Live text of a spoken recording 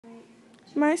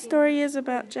My story is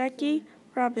about Jackie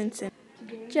Robinson.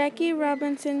 Jackie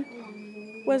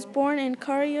Robinson was born in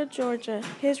Cairo, Georgia.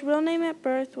 His real name at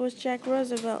birth was Jack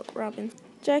Roosevelt Robinson.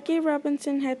 Jackie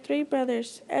Robinson had three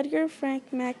brothers, Edgar,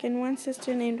 Frank, Mac, and one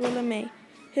sister named Willa Mae.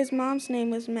 His mom's name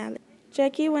was Mally.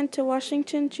 Jackie went to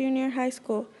Washington Junior High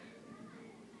School,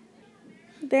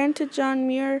 then to John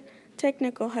Muir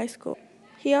Technical High School.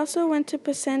 He also went to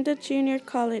Pasadena Junior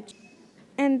College,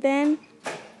 and then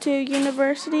to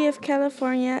University of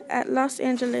California at Los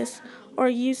Angeles, or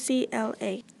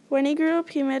UCLA. When he grew up,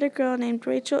 he met a girl named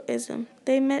Rachel Ism.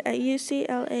 They met at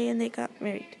UCLA and they got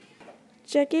married.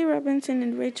 Jackie Robinson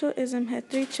and Rachel Ism had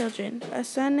three children, a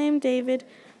son named David,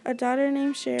 a daughter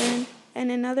named Sharon,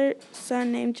 and another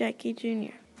son named Jackie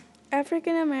Jr.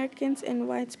 African Americans and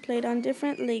whites played on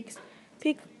different leagues.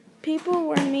 People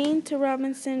were mean to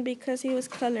Robinson because he was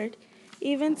colored.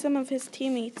 Even some of his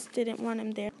teammates didn't want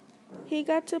him there. He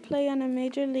got to play on a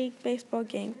Major League Baseball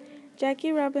game.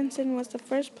 Jackie Robinson was the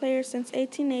first player since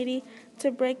 1880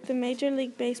 to break the Major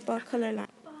League Baseball color line.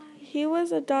 He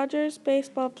was a Dodgers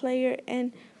baseball player,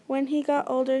 and when he got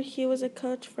older, he was a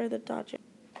coach for the Dodgers.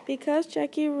 Because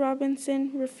Jackie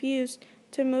Robinson refused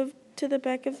to move to the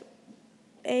back of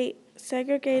a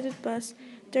segregated bus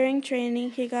during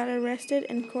training, he got arrested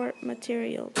and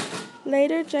court-martialed.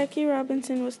 Later, Jackie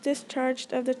Robinson was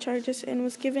discharged of the charges and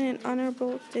was given an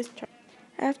honorable discharge.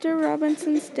 After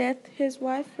Robinson's death, his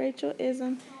wife Rachel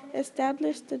Ism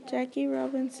established the Jackie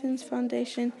Robinson's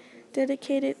Foundation,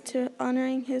 dedicated to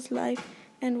honoring his life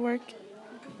and work.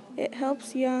 It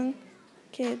helps young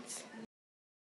kids.